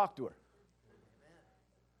won't even talk to her.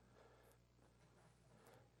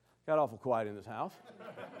 Got awful quiet in this house.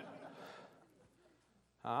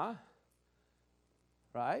 Huh?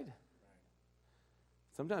 Right?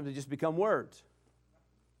 Sometimes they just become words.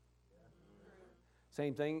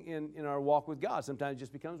 Same thing in our walk with God. Sometimes it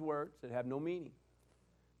just becomes words that have no meaning.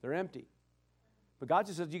 They're empty. But God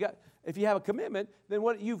just says, if you have a commitment, then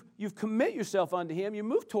what you've commit yourself unto him, you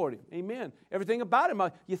move toward him. Amen. Everything about him,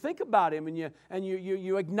 you think about him, and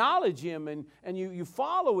you acknowledge him, and you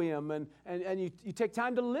follow him, and you take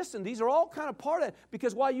time to listen. These are all kind of part of it,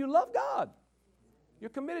 because why? You love God.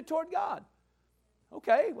 You're committed toward God.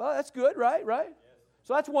 Okay, well, that's good, right? Yes.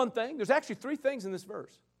 So that's one thing. There's actually three things in this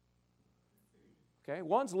verse. Okay,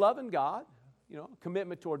 one's loving God,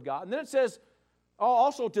 commitment toward God. And then it says,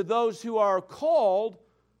 also to those who are called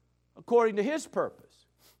according to his purpose.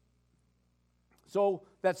 So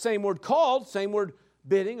that same word called, same word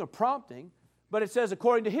bidding or prompting, but it says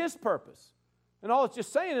according to his purpose. And all it's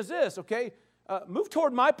just saying is this, okay, move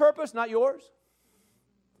toward my purpose, not yours.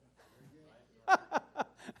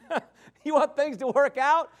 You want things to work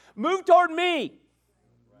out? Move toward me.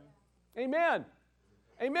 Amen.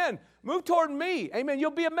 Amen. Move toward me. Amen.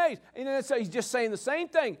 You'll be amazed. And then he's just saying the same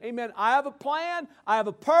thing. Amen. I have a plan. I have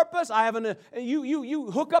a purpose. I have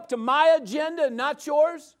you hook up to my agenda and not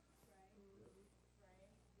yours.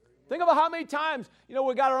 Think about how many times, we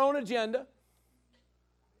got our own agenda.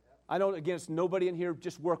 I know, again, it's nobody in here.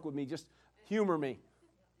 Just work with me. Just humor me.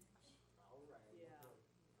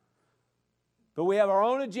 But we have our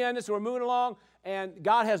own agenda, so we're moving along, and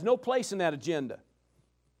God has no place in that agenda.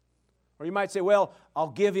 Or you might say, well, I'll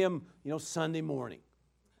give him, Sunday morning,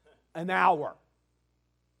 an hour.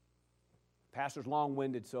 Pastor's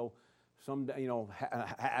long-winded, so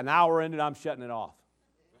an hour in it, I'm shutting it off.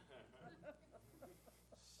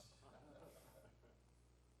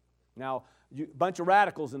 Now, a bunch of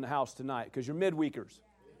radicals in the house tonight because you're midweekers.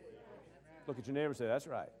 Look at your neighbor and say, that's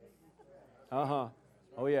right. Uh-huh.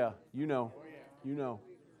 Oh, yeah. You know.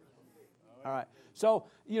 All right. So,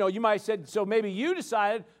 you might have said, so maybe you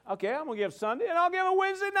decided, okay, I'm going to give Sunday and I'll give a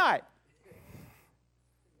Wednesday night.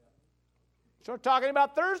 Start talking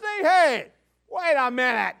about Thursday? Hey, wait a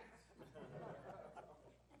minute.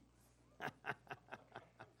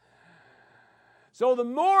 So the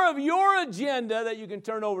more of your agenda that you can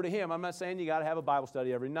turn over to him, I'm not saying you got to have a Bible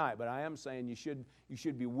study every night, but I am saying you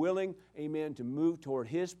should be willing, amen, to move toward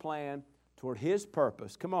his plan, toward his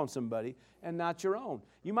purpose. Come on, somebody, and not your own.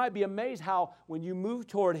 You might be amazed how when you move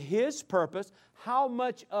toward his purpose, how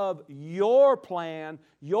much of your plan,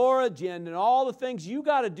 your agenda, and all the things you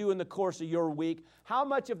got to do in the course of your week, how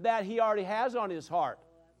much of that he already has on his heart.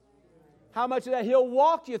 How much of that he'll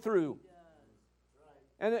walk you through.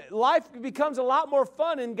 And life becomes a lot more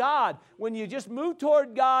fun in God when you just move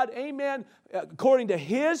toward God, amen, according to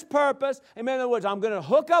His purpose. Amen. In other words, I'm going to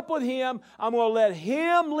hook up with Him. I'm going to let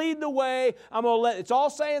Him lead the way. I'm going to let, it's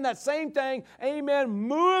all saying that same thing. Amen.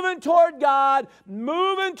 Moving toward God.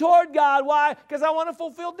 Moving toward God. Why? Because I want to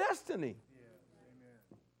fulfill destiny.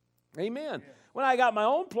 Yeah. Amen. Yeah. When I got my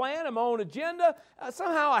own plan and my own agenda,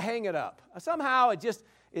 somehow I hang it up. Somehow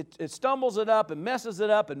it stumbles it up and messes it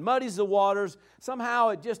up and muddies the waters.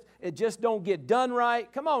 Somehow it just don't get done right.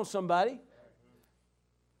 Come on, somebody.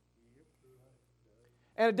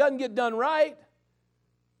 And it doesn't get done right.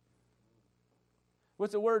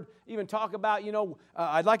 What's the word even talk about?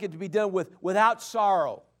 I'd like it to be done without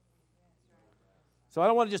sorrow. So I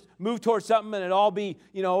don't want to just move towards something and it all be,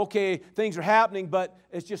 okay, things are happening, but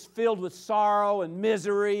it's just filled with sorrow and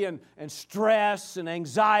misery and stress and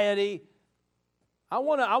anxiety. I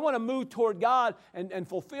want to move toward God and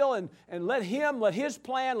fulfill and let Him, let His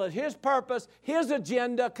plan, let His purpose, His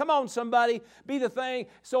agenda, come on somebody, be the thing.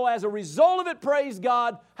 So as a result of it, praise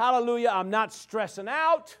God, hallelujah, I'm not stressing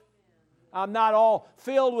out. I'm not all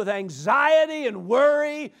filled with anxiety and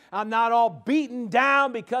worry. I'm not all beaten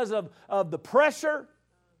down because of the pressure.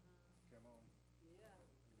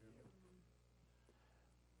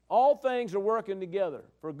 All things are working together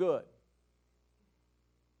for good.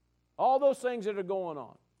 All those things that are going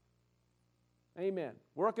on. Amen.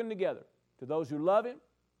 Working together. To those who love Him.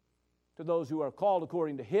 To those who are called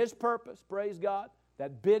according to His purpose. Praise God.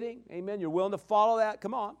 That bidding. Amen. You're willing to follow that.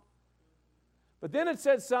 Come on. But then it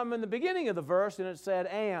said something in the beginning of the verse, and it said,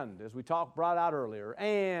 and, as we brought out earlier,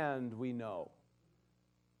 and we know.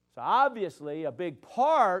 So obviously, a big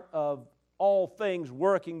part of all things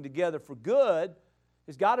working together for good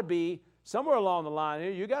has got to be, somewhere along the line here,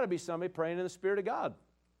 you've got to be somebody praying in the Spirit of God.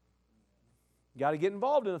 You got to get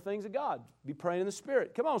involved in the things of God. Be praying in the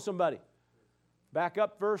Spirit. Come on, somebody.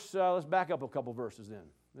 Let's back up a couple verses then.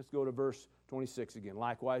 Let's go to verse 26 again.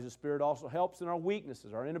 Likewise, the Spirit also helps in our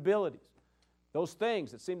weaknesses, our inabilities. Those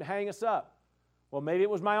things that seem to hang us up. Well, maybe it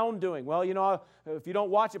was my own doing. Well, if you don't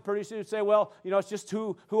watch it pretty soon, you say, well, it's just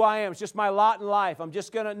who I am. It's just my lot in life. I'm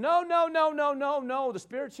just going to, no. The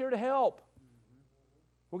Spirit's here to help.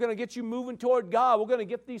 We're going to get you moving toward God. We're going to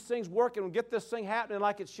get these things working and get this thing happening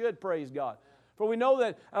like it should, praise God. For we know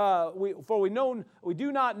that, we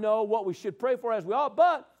do not know what we should pray for as we ought,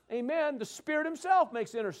 but, amen, the Spirit Himself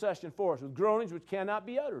makes intercession for us with groanings which cannot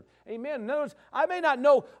be uttered. Amen. In other words, I may not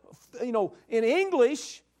know, in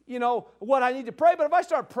English, what I need to pray, but if I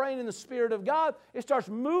start praying in the Spirit of God, it starts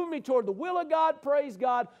moving me toward the will of God, praise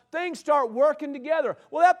God. Things start working together.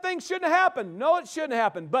 Well, that thing shouldn't have happened. No, it shouldn't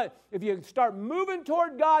happen. But if you start moving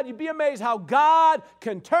toward God, you'd be amazed how God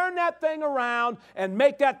can turn that thing around and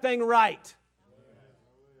make that thing right.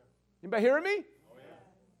 Anybody hearing me?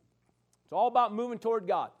 It's all about moving toward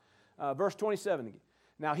God. Verse 27 again.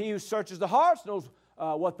 Now He who searches the hearts knows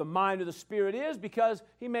what the mind of the Spirit is, because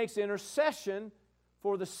He makes intercession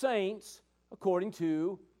for the saints according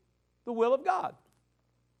to the will of God.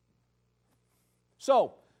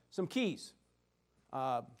 So, some keys.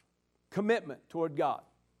 Commitment toward God.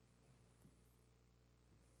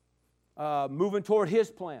 Moving toward His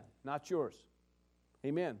plan, not yours.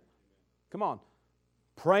 Amen. Come on.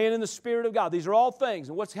 Praying in the Spirit of God. These are all things.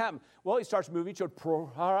 And what's happened? Well, He starts moving toward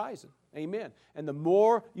horizon. Amen. And the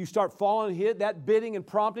more you start following that bidding and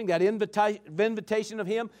prompting, that invitation of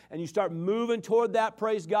Him, and you start moving toward that,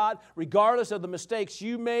 praise God, regardless of the mistakes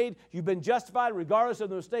you made, you've been justified. Regardless of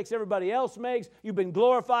the mistakes everybody else makes, you've been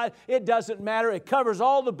glorified. It doesn't matter. It covers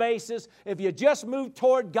all the bases. If you just move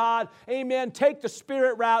toward God, amen, take the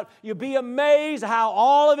Spirit route, you'll be amazed how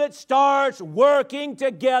all of it starts working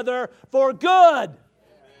together for good.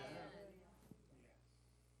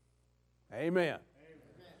 Amen.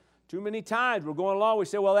 Too many times we're going along, we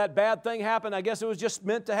say, well, that bad thing happened. I guess it was just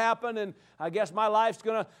meant to happen, and I guess my life's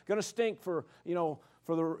gonna stink for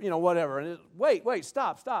whatever. And wait,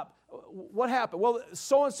 stop. What happened? Well,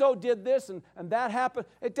 so-and-so did this, and that happened.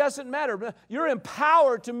 It doesn't matter. You're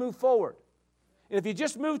empowered to move forward. And if you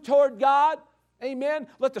just move toward God, amen,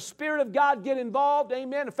 let the Spirit of God get involved,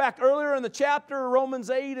 amen. In fact, earlier in the chapter, Romans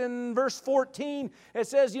 8 and verse 14, it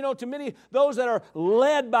says, to many, those that are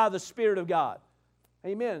led by the Spirit of God.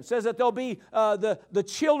 Amen. It says that they'll be the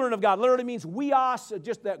children of God. Literally means weos,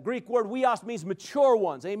 just that Greek word weos means mature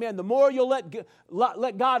ones. Amen. The more you'll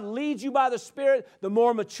let God lead you by the Spirit, the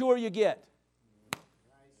more mature you get.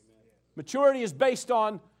 Amen. Maturity is based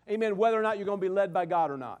on, amen, whether or not you're going to be led by God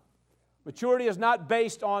or not. Maturity is not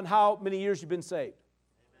based on how many years you've been saved.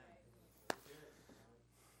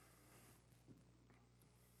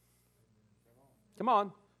 Come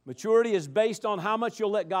on. Maturity is based on how much you'll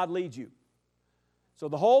let God lead you. So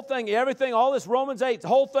the whole thing, everything, all this Romans 8, the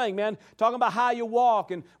whole thing, man, talking about how you walk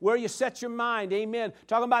and where you set your mind, amen.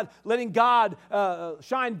 Talking about letting God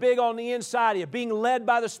shine big on the inside of you, being led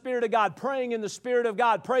by the Spirit of God, praying in the Spirit of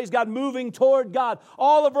God, praise God, moving toward God.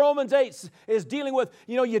 All of Romans 8 is dealing with,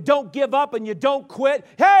 you don't give up and you don't quit.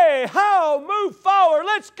 Hey, move forward,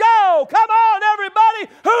 let's go. Come on, everybody,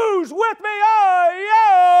 who's with me?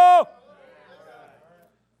 Oh, yeah.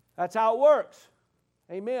 That's how it works.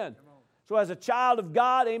 Amen. So as a child of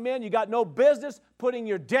God, amen, you got no business putting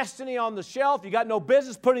your destiny on the shelf. You got no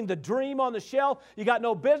business putting the dream on the shelf. You got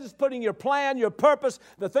no business putting your plan, your purpose,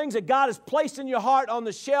 the things that God has placed in your heart on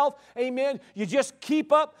the shelf. Amen. You just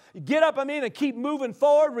get up, and keep moving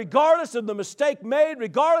forward regardless of the mistake made,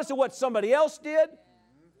 regardless of what somebody else did.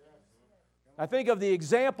 I think of the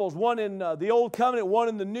examples, one in the Old Covenant, one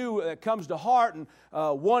in the New that comes to heart, and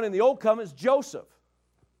one in the Old Covenant is Joseph.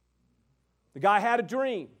 The guy had a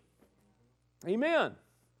dream. Amen.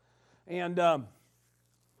 And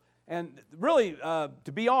really,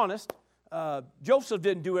 to be honest, Joseph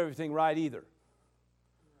didn't do everything right either.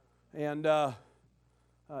 And,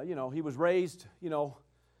 he was raised,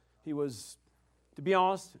 he was, to be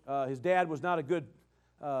honest, his dad was not a good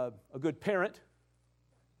parent.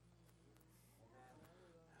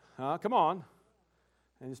 Come on.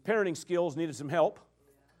 And his parenting skills needed some help.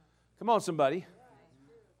 Come on, somebody.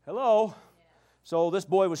 Hello. So this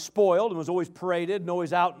boy was spoiled and was always paraded and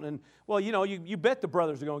always out. And well, you bet the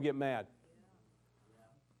brothers are going to get mad.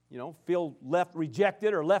 Feel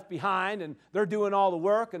rejected or left behind, and they're doing all the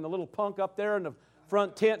work, and the little punk up there in the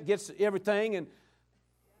front tent gets everything. And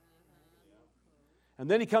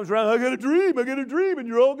then he comes around, I got a dream, and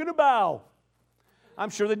you're all going to bow. I'm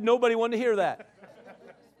sure that nobody wanted to hear that.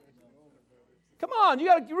 Come on, you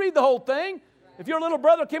got to read the whole thing. If your little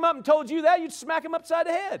brother came up and told you that, you'd smack him upside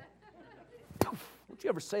the head. Don't you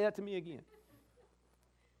ever say that to me again.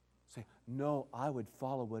 Say, no, I would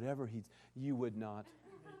follow whatever you would not.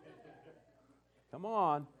 Come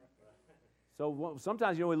on. So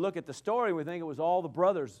sometimes, we look at the story and we think it was all the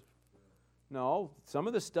brothers. No, some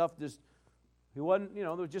of the stuff he wasn't,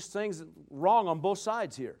 there were just things wrong on both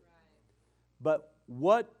sides here. But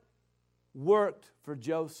what worked for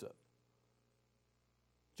Joseph?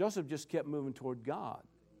 Joseph just kept moving toward God.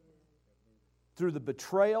 Through the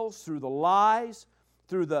betrayals, through the lies,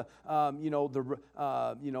 through the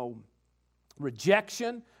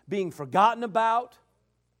rejection, being forgotten about,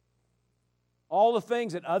 all the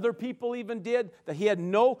things that other people even did that he had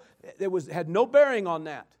no bearing on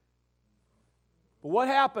that. But what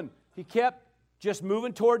happened? He kept just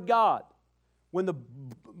moving toward God. When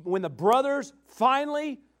the brothers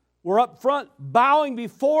finally were up front bowing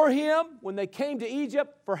before him, when they came to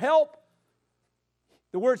Egypt for help,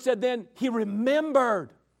 the word said then, he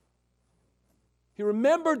remembered. He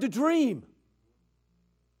remembered the dream.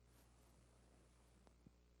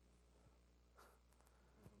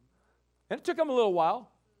 And it took him a little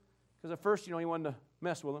while, because at first, he wanted to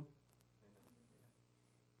mess with him.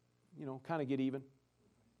 Kind of get even.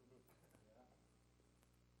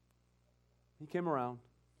 He came around.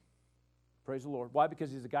 Praise the Lord. Why?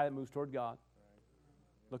 Because he's a guy that moves toward God.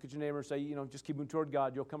 Look at your neighbor and say, just keep moving toward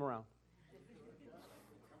God, you'll come around.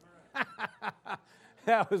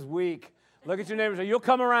 That was weak. Look at your neighbor and say, you'll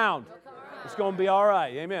come around. It's going to be all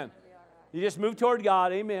right. Amen. You just move toward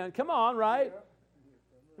God. Amen. Come on, right?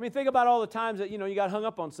 Think about all the times that, you got hung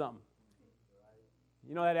up on something.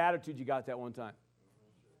 That attitude you got that one time.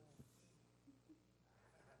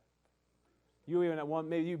 You even at one,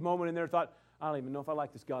 maybe you moment in there thought, I don't even know if I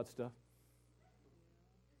like this God stuff.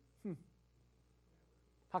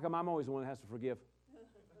 How come I'm always the one that has to forgive?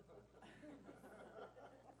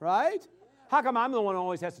 Right? How come I'm the one that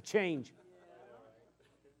always has to change?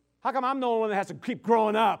 How come I'm the one that has to keep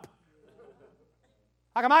growing up?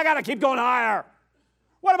 How come I got to keep going higher?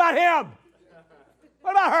 What about him?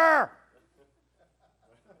 What about her?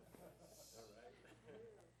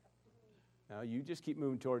 No, you just keep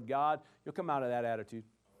moving toward God. You'll come out of that attitude.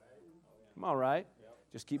 Come on, right?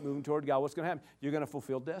 Just keep moving toward God. What's going to happen? You're going to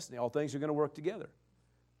fulfill destiny. All things are going to work together.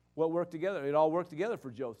 What worked together? It all worked together for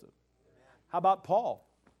Joseph. How about Paul?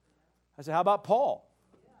 I said, how about Paul?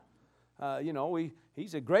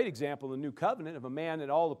 He's a great example in the New Covenant of a man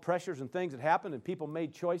that all the pressures and things that happened and people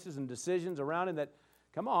made choices and decisions around him that,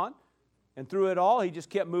 come on, and through it all, he just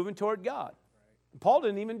kept moving toward God. And Paul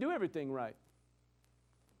didn't even do everything right.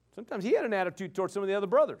 Sometimes he had an attitude towards some of the other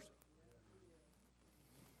brothers.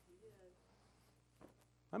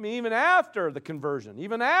 Even after the conversion,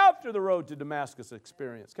 even after the road to Damascus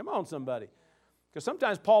experience. Come on, somebody. Because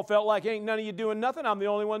sometimes Paul felt like, ain't none of you doing nothing, I'm the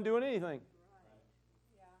only one doing anything.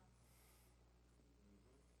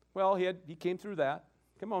 Well, he came through that.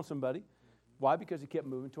 Come on, somebody. Why? Because he kept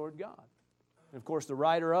moving toward God. And of course, the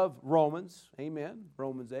writer of Romans, amen,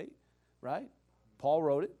 Romans 8, right? Paul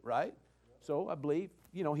wrote it, right? So I believe,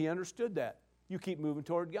 he understood that. You keep moving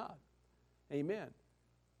toward God. Amen.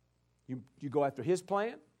 You go after his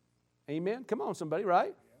plan. Amen. Come on, somebody,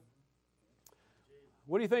 right?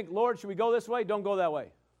 What do you think? Lord, should we go this way? Don't go that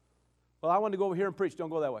way. Well, I want to go over here and preach. Don't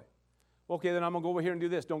go that way. Okay, then I'm going to go over here and do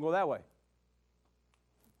this. Don't go that way.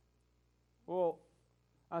 Well,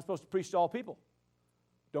 I'm supposed to preach to all people.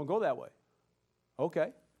 Don't go that way.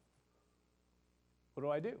 Okay. What do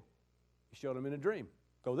I do? He showed him in a dream.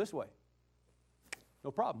 Go this way.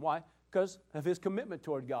 No problem. Why? Because of his commitment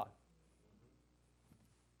toward God.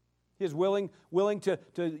 He is willing to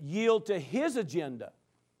yield to his agenda.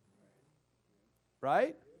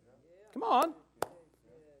 Right? Come on.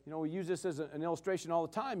 We use this as an illustration all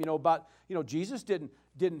the time, about, Jesus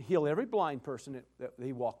didn't heal every blind person that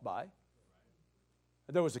he walked by.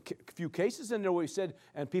 There was a few cases in there where he said,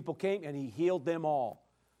 and people came and he healed them all.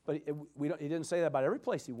 But he didn't say that about every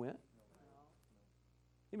place he went.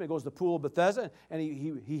 He goes to the pool of Bethesda and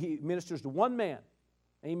he ministers to one man.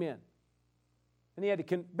 Amen. And he had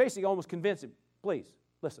to basically almost convince him, please,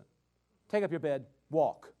 listen, take up your bed,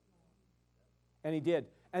 walk. And he did.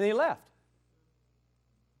 And he left.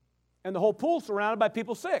 And the whole pool surrounded by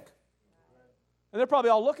people sick. And they're probably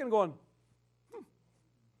all looking and going,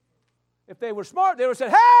 If they were smart, they would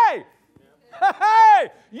have said, hey, hey,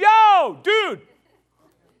 yo, dude.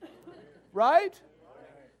 Right?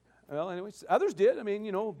 Well, anyways, others did.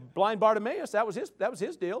 Blind Bartimaeus, that was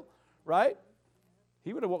his deal, right?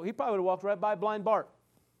 He probably would have walked right by blind Bart.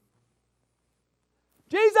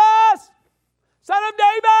 Jesus, Son of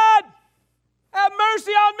David, have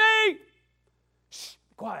mercy on me. Shh,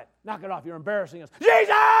 quiet. Knock it off. You're embarrassing us.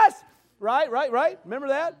 Jesus! Right? Remember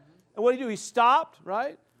that? And what did he do? He stopped,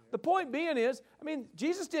 right? The point being is,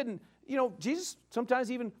 Jesus didn't, Jesus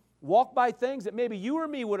sometimes even walked by things that maybe you or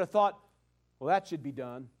me would have thought, well, that should be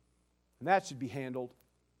done, and that should be handled,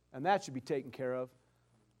 and that should be taken care of.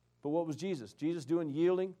 But what was Jesus? Jesus doing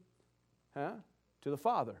yielding to the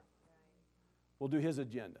Father. We'll do his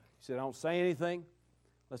agenda. He said, I don't say anything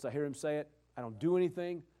unless I hear him say it. I don't do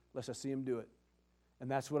anything unless I see him do it.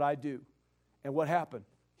 And that's what I do. And what happened?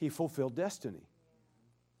 He fulfilled destiny.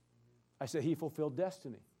 I said he fulfilled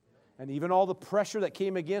destiny. And even all the pressure that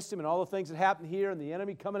came against him and all the things that happened here and the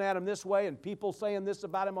enemy coming at him this way and people saying this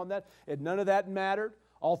about him on that, and none of that mattered.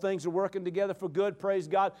 All things are working together for good, praise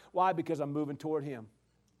God. Why? Because I'm moving toward him.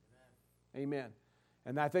 Amen.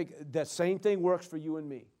 And I think that same thing works for you and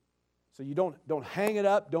me. So you don't hang it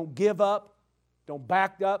up, don't give up, don't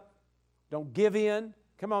back up, don't give in.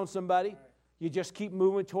 Come on, somebody. You just keep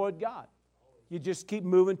moving toward God. You just keep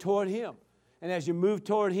moving toward him. And as you move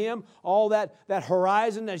toward him, all that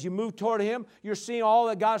horizon, as you move toward him, you're seeing all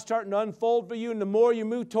that God's starting to unfold for you. And the more you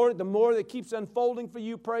move toward it, the more that keeps unfolding for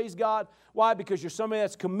you, praise God. Why? Because you're somebody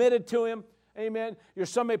that's committed to him. Amen. You're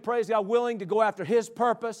somebody, praise God, willing to go after his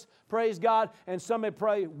purpose, praise God. And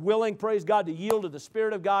somebody willing, praise God, to yield to the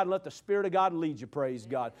Spirit of God and let the Spirit of God lead you, praise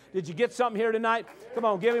God. Did you get something here tonight? Come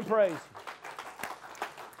on, give him praise.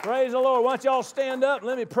 Praise the Lord. Why don't y'all stand up and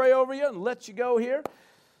let me pray over you and let you go here.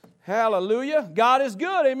 Hallelujah. God is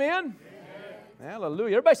good. Amen.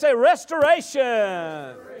 Hallelujah. Everybody say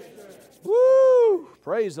restoration. Woo.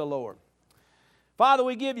 Praise the Lord. Father,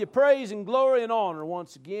 we give you praise and glory and honor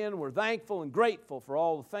once again. We're thankful and grateful for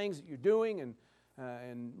all the things that you're doing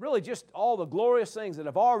and really just all the glorious things that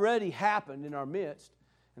have already happened in our midst.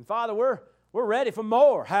 And Father, we're ready for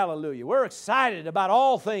more. Hallelujah. We're excited about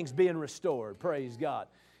all things being restored. Praise God.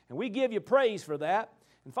 And we give you praise for that.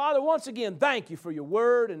 And Father, once again, thank you for your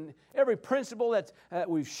word and every principle that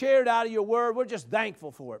we've shared out of your word. We're just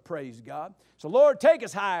thankful for it. Praise God. So Lord, take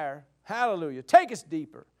us higher. Hallelujah. Take us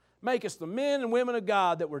deeper. Make us the men and women of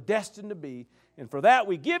God that we're destined to be. And for that,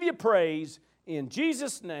 we give you praise in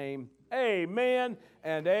Jesus' name. Amen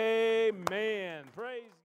and amen. Praise.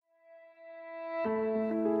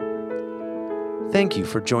 Thank you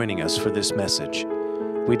for joining us for this message.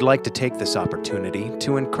 We'd like to take this opportunity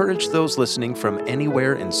to encourage those listening from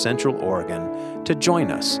anywhere in Central Oregon to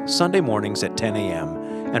join us Sunday mornings at 10 a.m.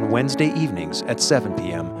 and Wednesday evenings at 7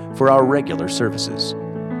 p.m. for our regular services.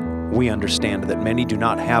 We understand that many do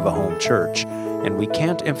not have a home church, and we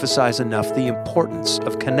can't emphasize enough the importance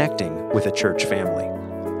of connecting with a church family.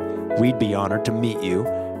 We'd be honored to meet you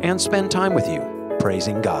and spend time with you,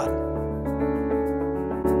 praising God.